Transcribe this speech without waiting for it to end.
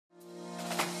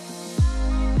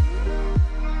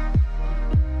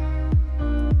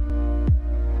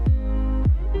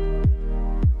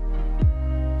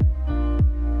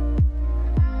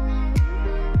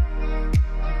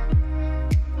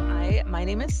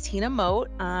is Tina Mote.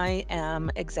 I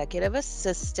am executive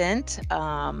assistant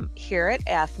here at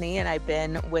Afni, and I've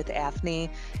been with Afni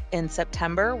in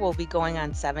September. We'll be going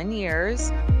on 7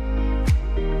 years.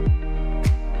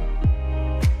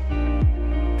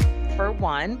 For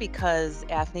one, because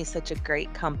Afni is such a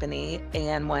great company.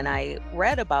 And when I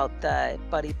read about the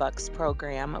Buddy Bucks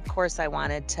program, of course, I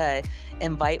wanted to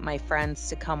invite my friends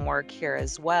to come work here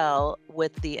as well,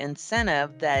 with the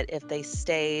incentive that if they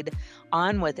stayed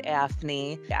on with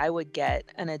Afni, I would get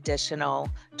an additional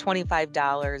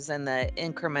 $25 and the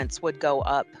increments would go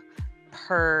up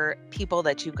per people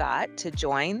that you got to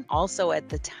join. Also, at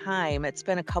the time, it's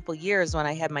been a couple years when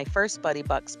I had my first Buddy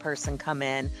Bucks person come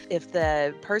in. If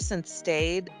the person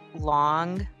stayed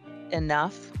long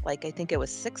enough, like I think it was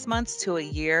 6 months to a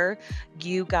year,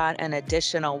 you got an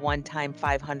additional one-time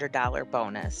 $500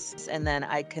 bonus. And then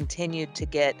I continued to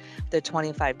get the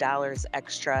 $25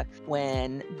 extra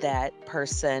when that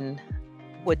person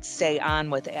would stay on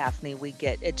with Afni.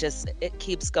 It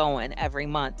keeps going every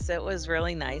month. So it was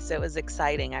really nice. It was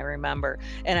exciting. I remember.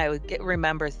 And I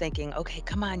remember thinking, okay,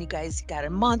 come on, you guys, you got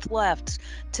a month left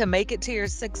to make it to your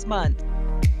 6 months.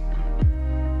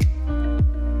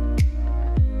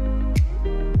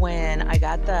 When I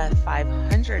got the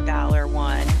 $500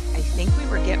 one, I think we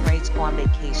were getting ready to go on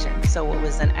vacation. So it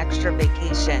was an extra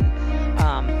vacation,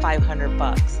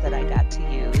 $500 that I got to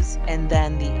use. And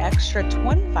then the extra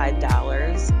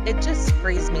 $25, it just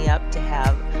frees me up to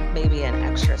have maybe an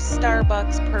extra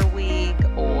Starbucks per week,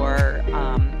 or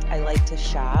I like to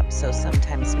shop. So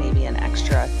sometimes maybe an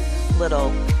extra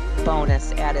little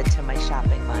bonus added to my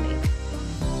shopping money.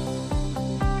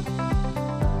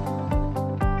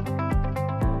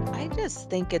 I just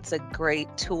think it's a great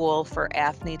tool for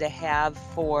Afni to have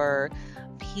for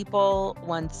people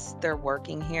once they're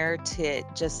working here, to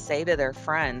just say to their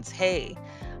friends, hey,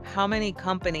 how many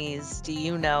companies do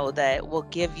you know that will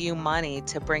give you money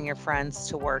to bring your friends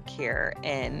to work here?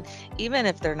 And even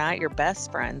if they're not your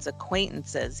best friends,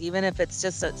 acquaintances, even if it's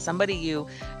just somebody you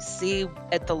see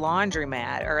at the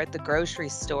laundromat or at the grocery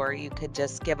store, you could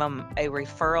just give them a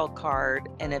referral card.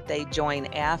 And if they join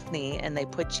Afni and they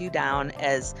put you down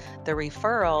as the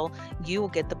referral, you will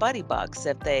get the Buddy Bucks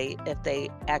if they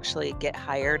actually get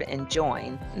hired and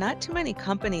join. Not too many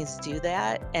companies do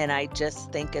that, and I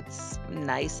just think it's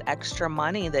nice extra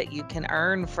money that you can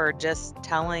earn for just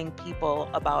telling people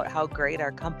about how great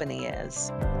our company is.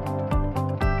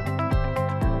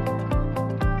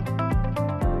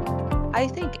 I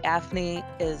think Afni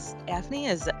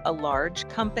is a large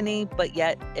company, but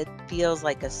yet it feels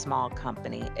like a small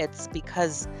company. It's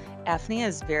because Afni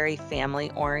is very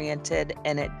family oriented,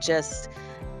 and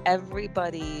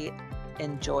everybody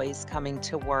enjoys coming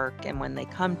to work. And when they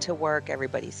come to work,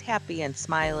 everybody's happy and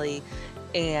smiley.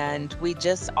 And we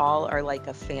just all are like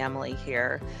a family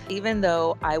here. Even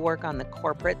though I work on the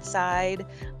corporate side,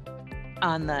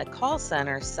 on the call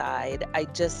center side, I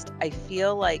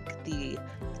feel like the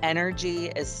energy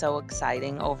is so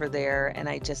exciting over there. And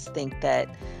I just think that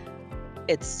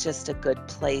it's just a good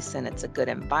place and it's a good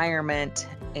environment,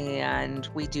 and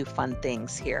we do fun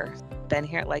things here. Been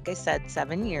here, like I said,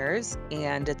 7 years,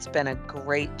 and it's been a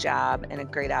great job and a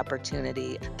great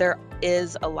opportunity. There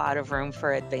is a lot of room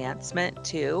for advancement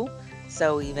too.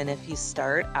 So even if you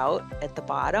start out at the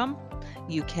bottom,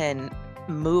 you can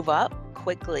move up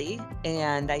quickly.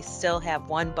 And I still have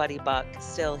one Buddy Buck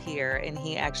still here, and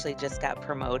he actually just got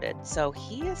promoted. So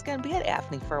he is going to be at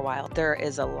Afni for a while. There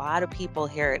is a lot of people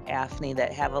here at Afni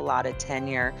that have a lot of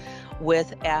tenure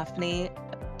with Afni.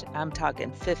 I'm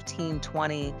talking 15,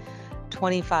 20,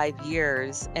 25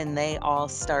 years, and they all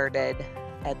started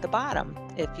at the bottom.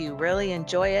 If you really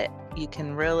enjoy it, you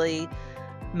can really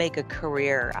make a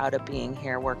career out of being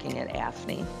here working at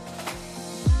Afni.